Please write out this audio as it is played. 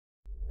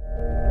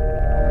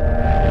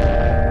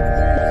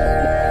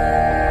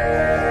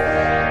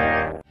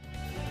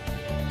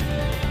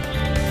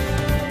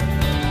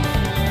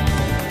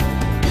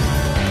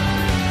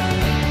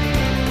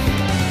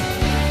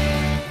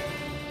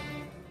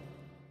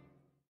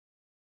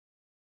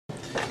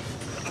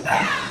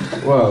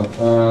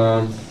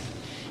Well,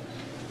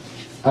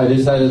 I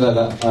decided that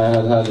I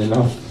had had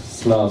enough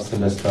Slavs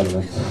in this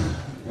tournament.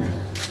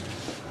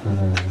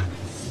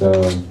 So,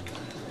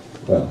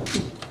 well.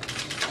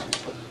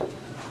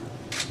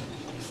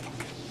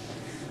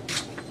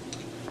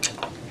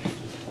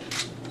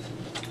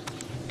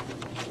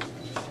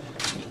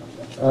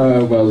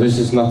 Well, this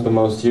is not the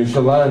most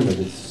usual line, but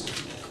it's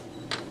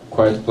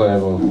quite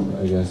playable,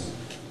 I guess.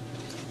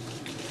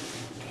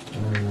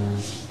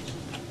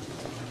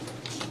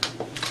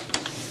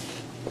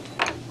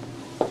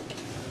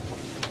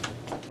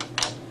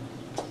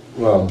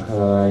 Well,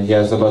 he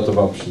has a lot of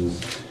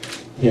options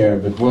here,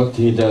 but what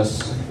he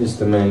does is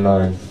the main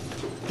line.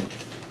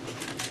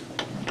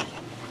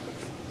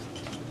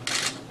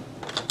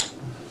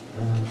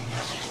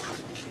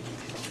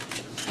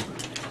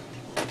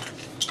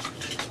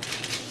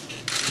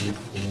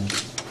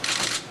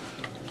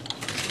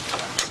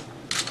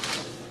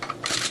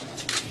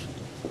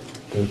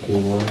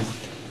 Okay,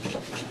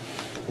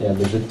 yeah,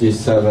 bishop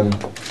d7,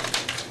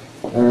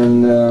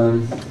 and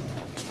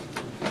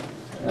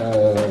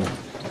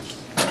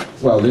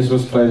well, this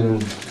was played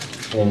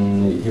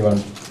in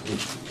Ivan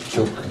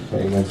took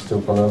against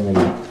Tupolev in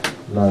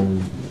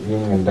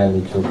non-wing, and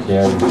then he took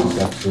here, which is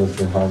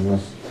absolutely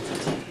harmless.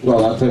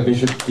 Well, after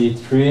bishop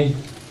d3,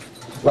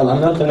 well,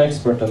 I'm not an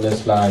expert on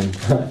this line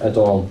at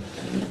all,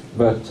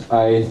 but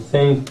I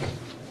think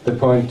the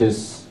point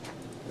is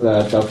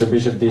that after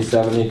bishop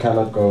d7 he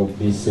cannot go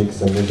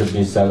b6 and bishop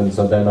b7,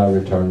 so then I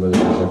return with the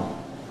bishop.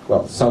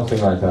 Well, something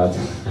like that.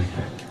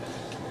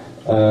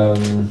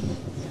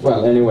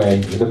 Well,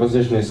 anyway, the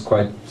position is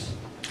quite...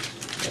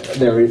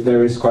 there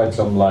is quite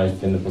some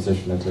life in the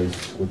position at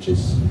least, which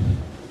is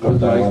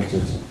what I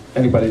wanted.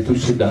 Anybody to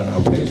sit down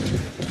now, please.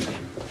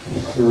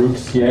 Rook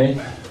c8.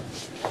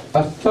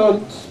 I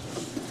thought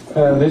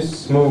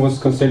this move was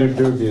considered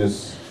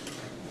dubious.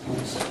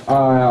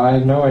 I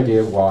have no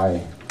idea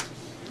why.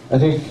 I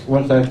think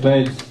what I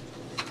played,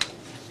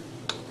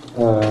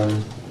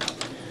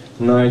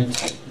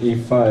 knight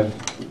e5,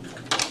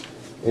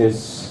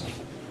 is,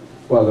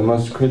 well, the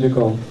most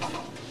critical.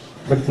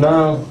 But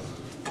now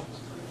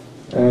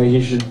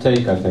he should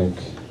take, I think.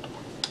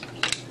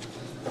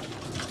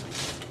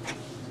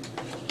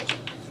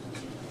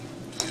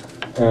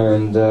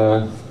 And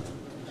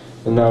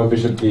now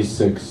bishop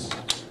d6.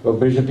 Well,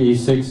 bishop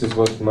e6 is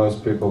what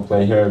most people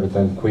play here, but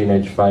then queen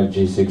h5,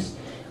 g6,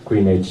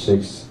 queen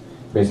h6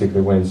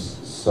 basically wins.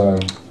 So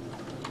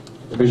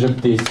bishop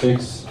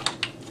d6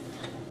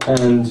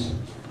 and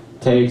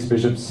takes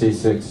bishop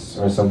c6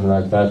 or something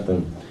like that,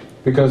 then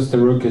because the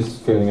rook is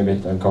feeling a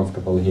bit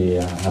uncomfortable, he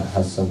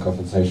has some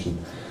compensation.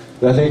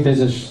 But I think this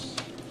is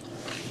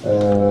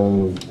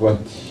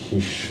what he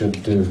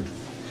should do.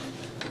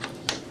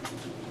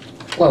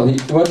 Well,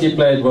 what he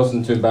played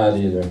wasn't too bad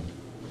either.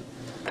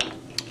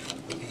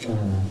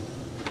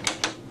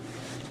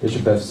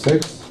 Bishop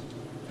f6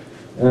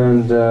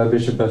 and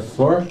bishop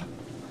f4.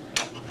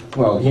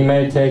 Well, he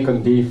may take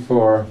on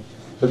d4,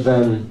 but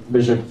then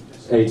bishop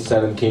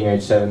h7, king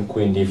h7,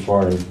 queen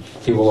d4, and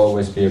he will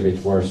always be a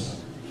bit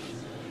worse.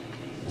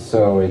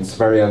 So it's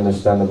very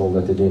understandable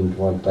that he didn't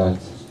want that.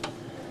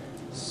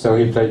 So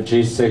he played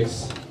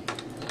g6.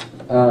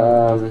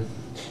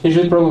 He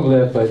should probably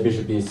have played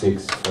bishop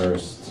e6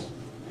 first.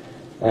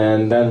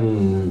 And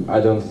then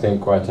I don't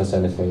think white has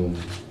anything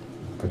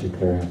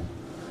particular.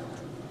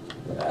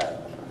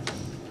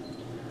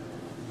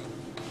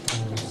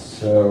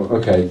 So,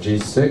 okay,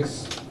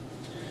 g6,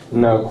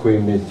 now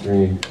queen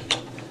b3.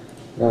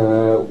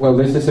 Well,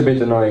 this is a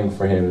bit annoying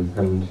for him,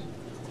 and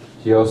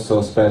he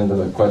also spent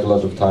quite a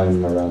lot of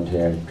time around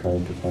here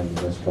trying to find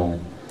the best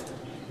line.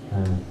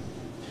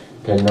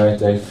 Okay, knight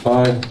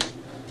a5.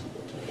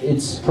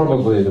 It's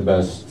probably the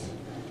best,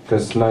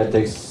 because knight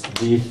takes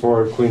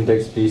d4, queen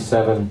takes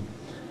b7,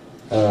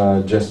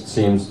 just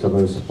seems to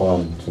lose a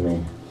pawn to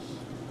me.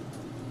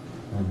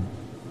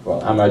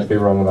 Well, I might be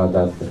wrong about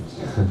that, but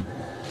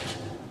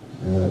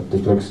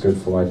it looks good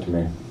for white to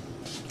me.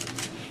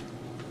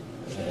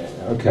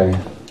 Okay,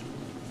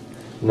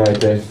 knight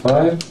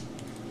a5,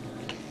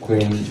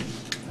 queen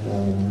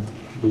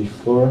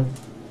b4.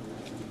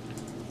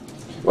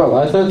 Well,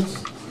 I thought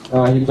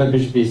he played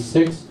bishop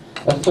b6.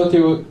 I thought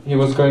he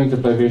was going to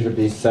play bishop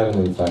b7,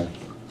 in fact.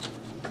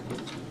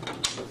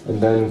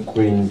 And then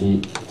queen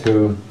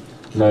d2,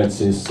 knight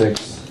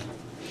c6.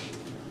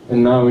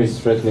 And now he's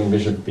threatening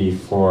bishop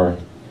b4.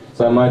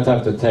 So I might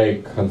have to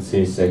take on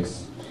c6.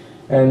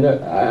 And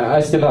I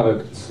still have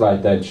a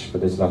slight edge,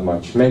 but it's not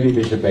much. Maybe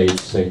bishop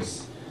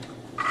h6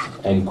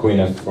 and queen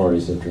f4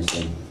 is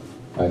interesting.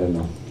 I don't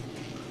know.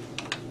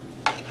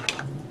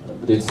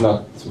 But it's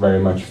not very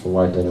much for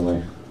white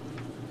anyway.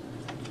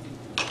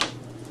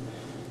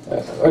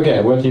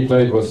 Okay, what he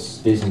played was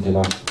decent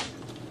enough.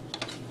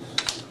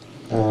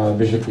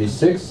 Bishop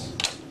e6.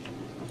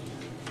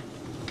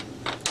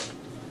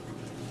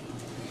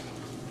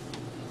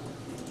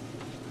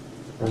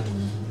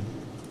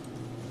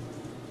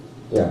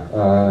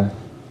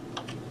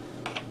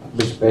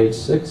 Bishop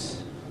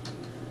h6.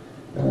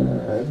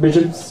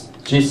 Bishop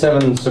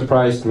G7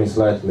 surprised me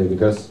slightly,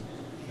 because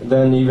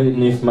then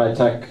even if my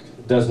attack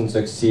doesn't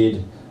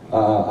succeed,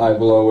 I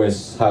will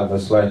always have a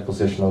slight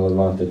positional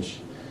advantage.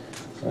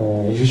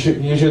 You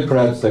should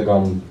perhaps take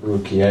on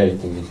rook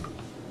e8. And,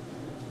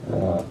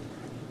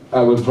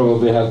 I will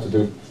probably have to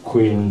do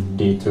queen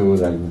d2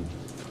 then,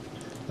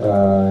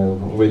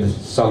 with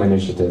some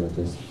initiative at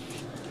least.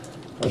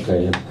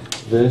 Okay,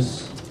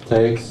 this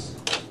takes.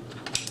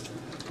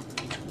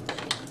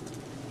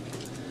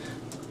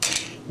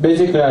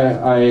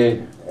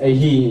 Basically,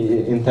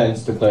 he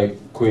intends to play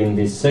queen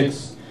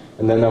d6,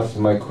 and then after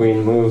my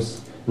queen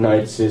moves,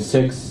 knight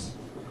c6,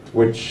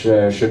 which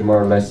should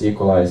more or less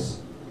equalize.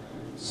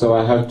 So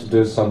I have to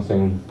do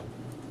something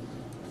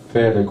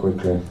fairly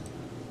quickly.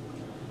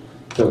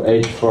 So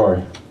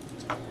h4.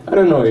 I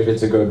don't know if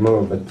it's a good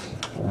move, but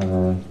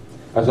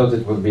I thought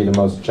it would be the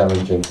most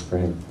challenging for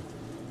him.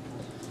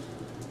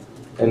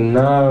 And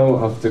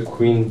now, after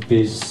queen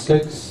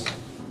b6,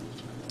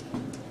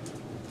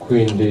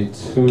 queen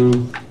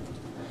d2,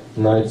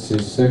 knight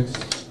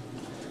c6.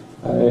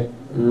 I'm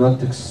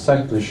not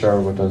exactly sure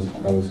what I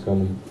was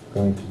going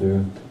to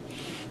do.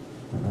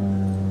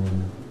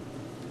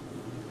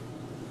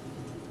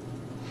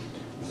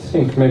 I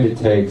think maybe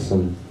takes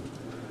and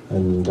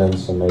then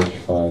some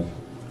h5.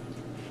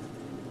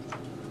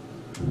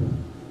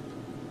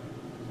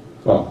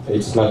 Well,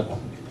 it's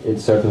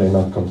certainly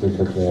not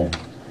completely clear.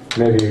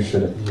 Maybe you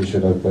should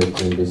have played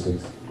queen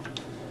b6.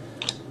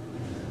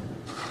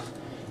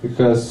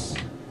 Because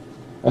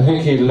I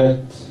think he let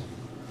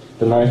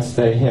the knight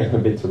stay here a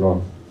bit too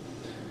long.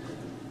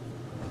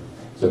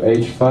 So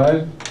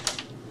h5.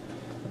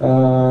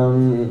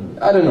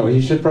 I don't know,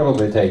 he should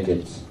probably take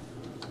it.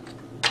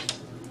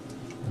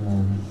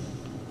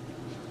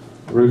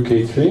 Rook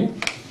e3.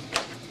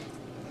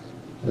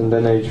 And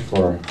then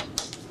h4.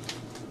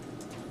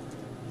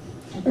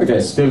 Okay,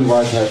 still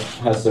white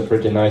has a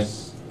pretty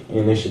nice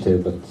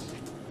initiative, but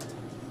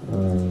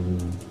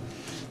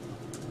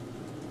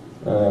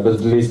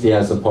at least he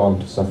has a pawn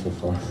to suffer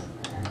for,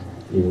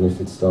 even if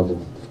it's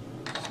doubled.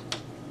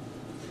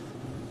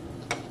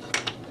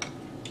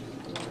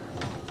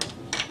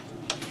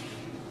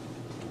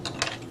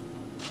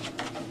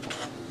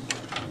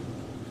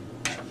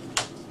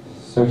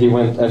 So he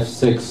went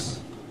f6.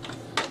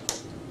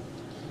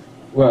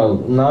 Well,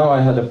 now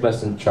I had a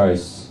pleasant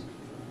choice.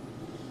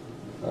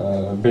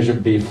 Bishop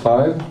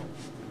b5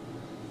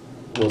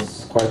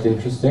 was quite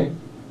interesting,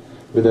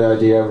 with the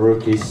idea of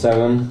rook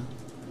e7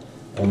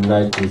 and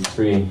knight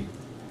e3,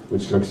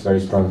 which looks very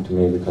strong to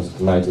me because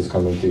the knight is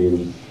coming to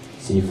either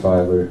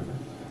c5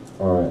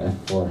 or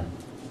f4.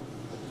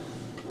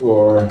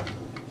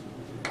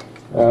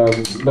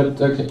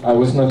 But okay, I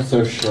was not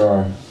so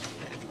sure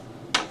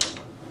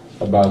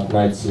about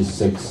knight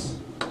c6.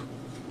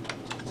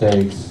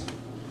 Takes,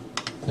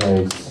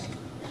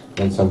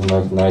 then something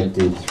like knight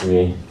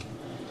d3,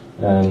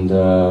 and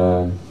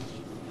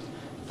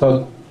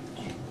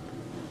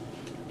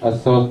I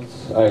thought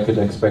I could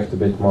expect a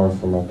bit more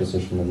from my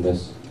position in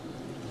this,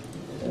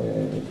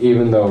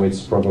 even though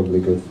it's probably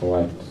good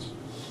for white.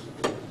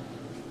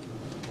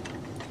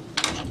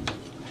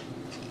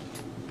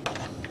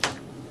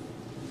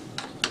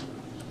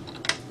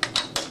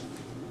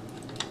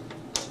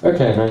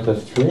 Okay, knight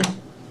f3.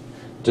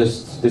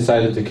 Just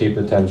decided to keep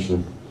the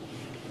tension.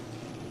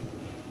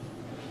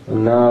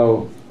 And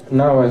now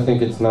I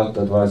think it's not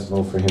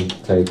advisable for him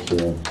to take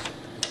here,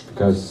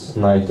 because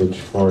knight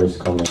h4 is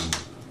coming.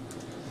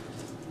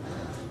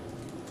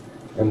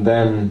 And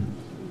then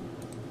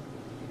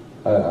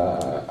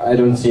I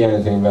don't see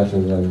anything better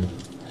than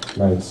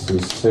knight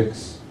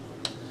c6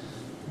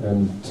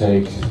 and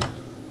take.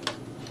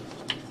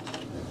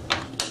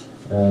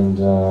 And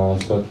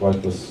thought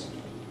white was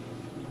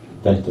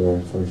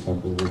better, for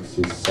example, rook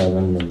c7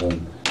 and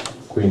then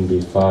queen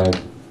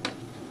b5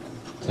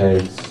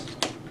 takes,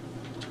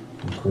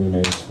 and queen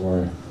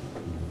h4.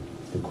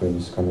 The queen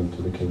is coming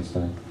to the king's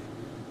side,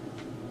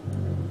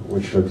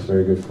 which looks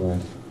very good for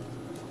white.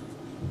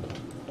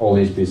 All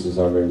these pieces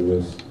are very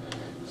loose.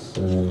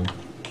 So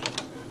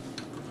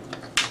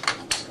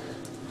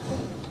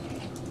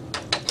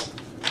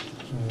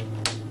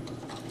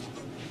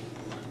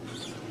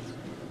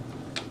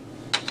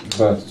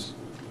but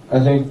I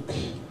think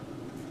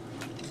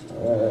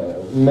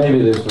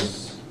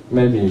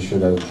maybe you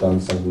should have done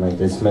something like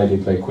this. Maybe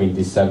play queen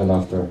d7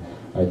 after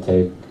I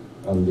take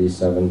on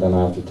d7, then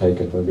I have to take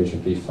it with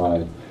bishop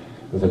e5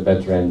 with a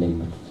better ending,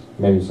 but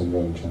maybe some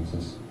winning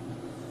chances.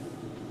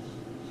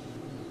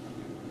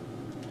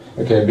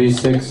 Okay,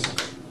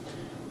 b6.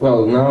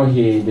 Well, now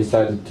he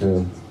decided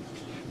to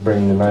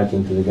bring the knight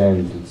into the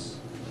game. It's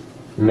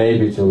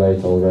maybe too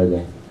late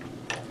already.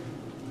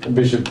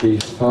 Bishop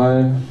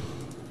b5.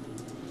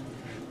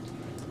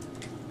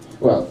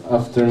 Well,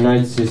 after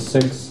knight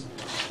c6,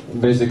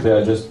 basically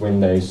I just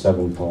win the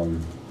a7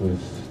 pawn with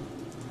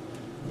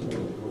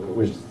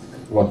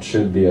what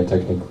should be a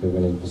technically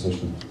winning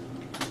position.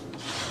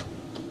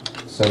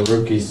 So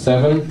rook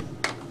e7,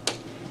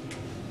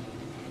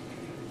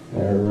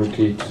 rook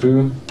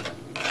e2,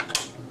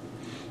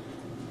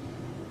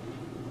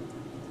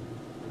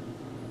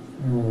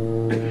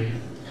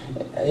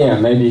 Yeah,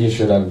 maybe he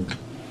should have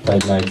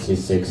played knight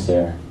c6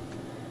 here.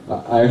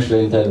 I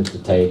actually intended to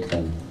take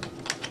them.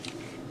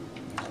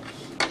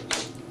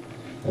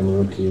 And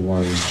rook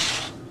e1.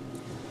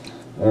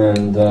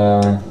 And,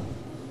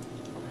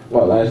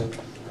 well,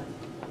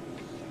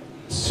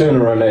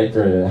 sooner or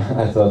later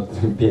I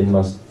thought Bean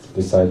must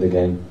decide the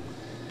game.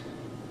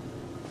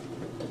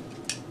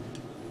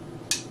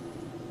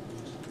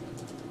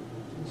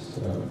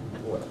 So,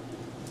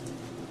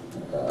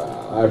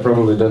 I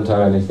probably don't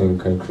have anything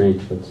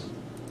concrete, but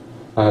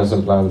I have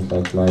some plans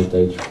like knight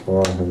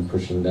h4 and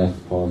pushing the f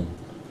pawn,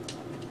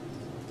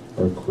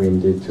 or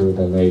queen d2,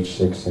 then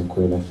h6 and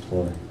queen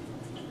f4.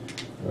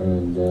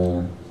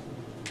 And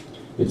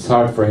it's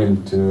hard for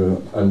him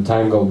to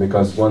untangle,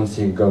 because once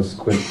he goes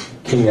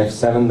king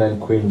f7, then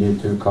queen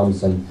d2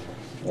 comes and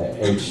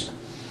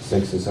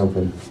h6 is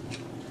open.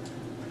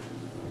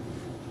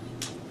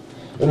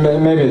 And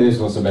maybe this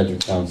was a better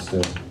chance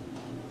still.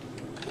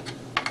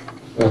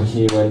 Well,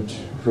 he went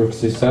rook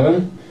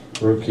c7,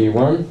 rook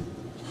e1,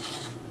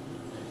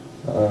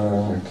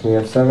 king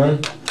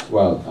f7.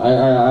 Well,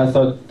 I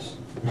thought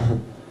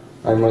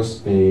I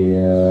must be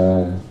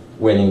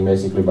winning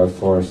basically by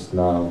force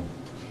now.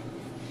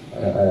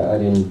 I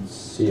didn't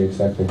see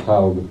exactly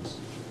how, but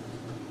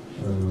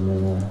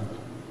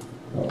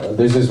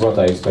this is what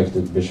I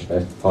expected. Bishop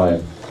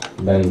f5,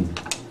 then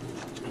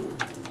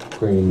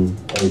queen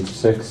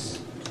h6,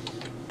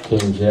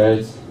 king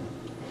g8.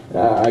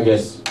 I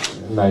guess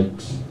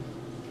knight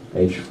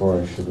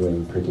h4 should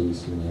win pretty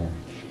easily here,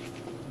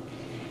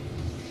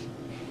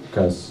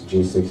 because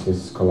g6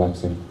 is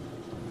collapsing.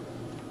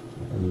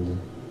 And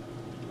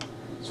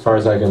as far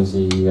as I can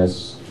see, he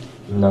has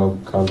no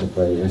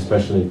counterplay,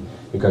 especially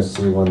because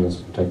c1 is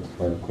protected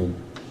by the queen.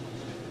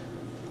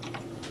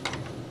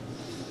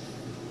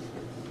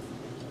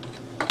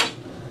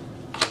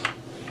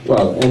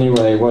 Well,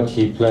 anyway, what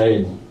he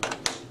played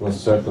was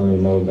certainly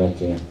no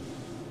better.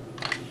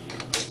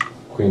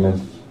 Queen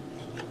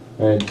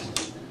f8,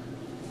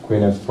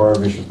 queen f4,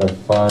 bishop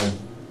f5,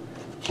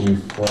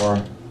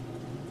 g4.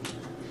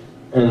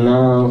 And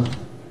now,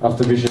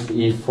 after bishop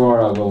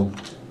e4, I will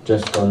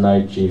just go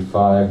knight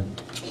g5,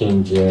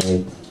 king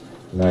g8,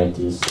 knight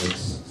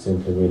e6,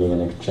 simply winning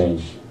an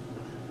exchange.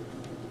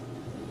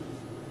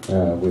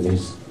 With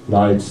his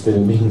knight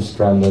still being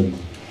stranded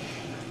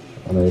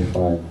on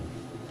a5.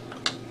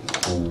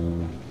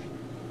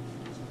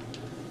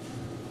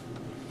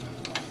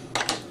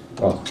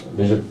 Well,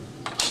 so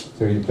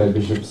he played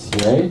bishop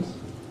c8.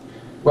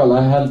 Well,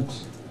 I had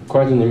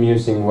quite an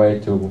amusing way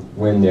to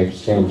win the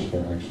exchange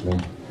here, actually.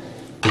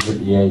 Bishop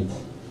e8,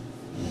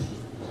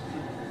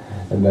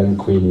 and then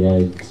queen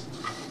e8,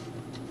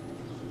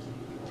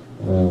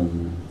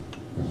 and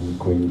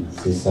queen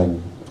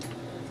c7.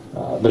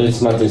 But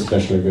it's not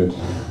especially good.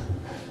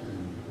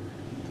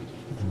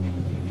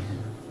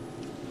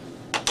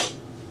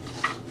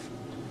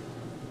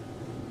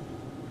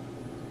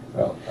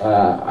 Well,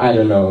 I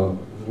don't know.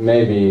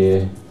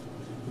 Maybe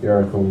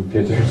your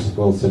computers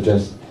will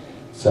suggest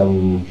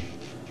some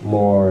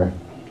more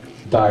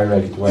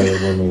direct way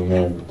of winning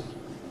here. But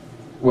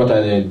what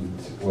I did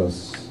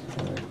was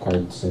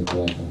quite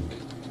simple, I think.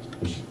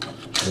 Bishop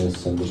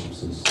this and bishop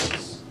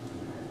c6.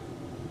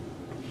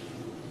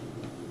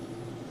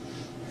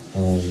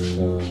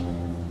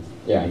 And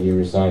yeah, he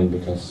resigned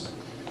because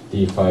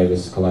d5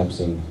 is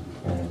collapsing,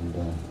 and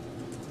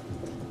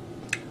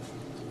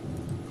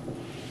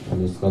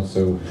it's not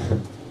so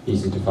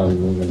easy to find a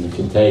movement. If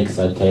he takes,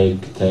 I take.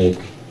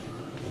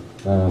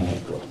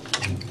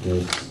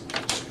 This.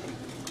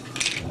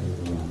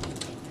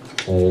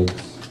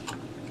 Takes.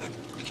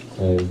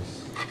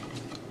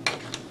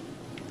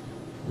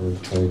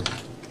 Rook takes.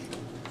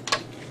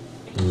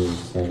 King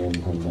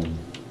e7, and then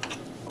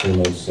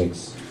queen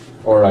h6.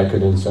 Or I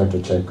could insert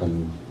a check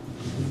on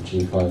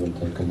g5 and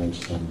take an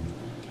h7.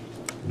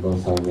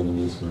 Both are winning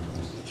easily for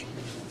us.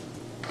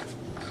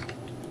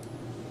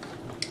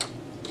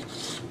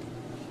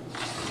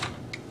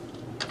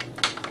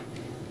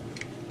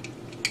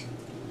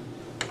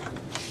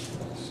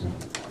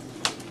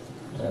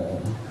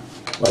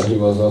 Well, he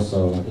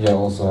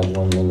also had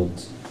 1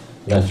 minute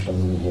left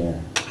only here,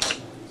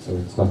 so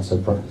it's not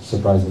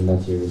surprising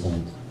that he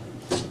resigned.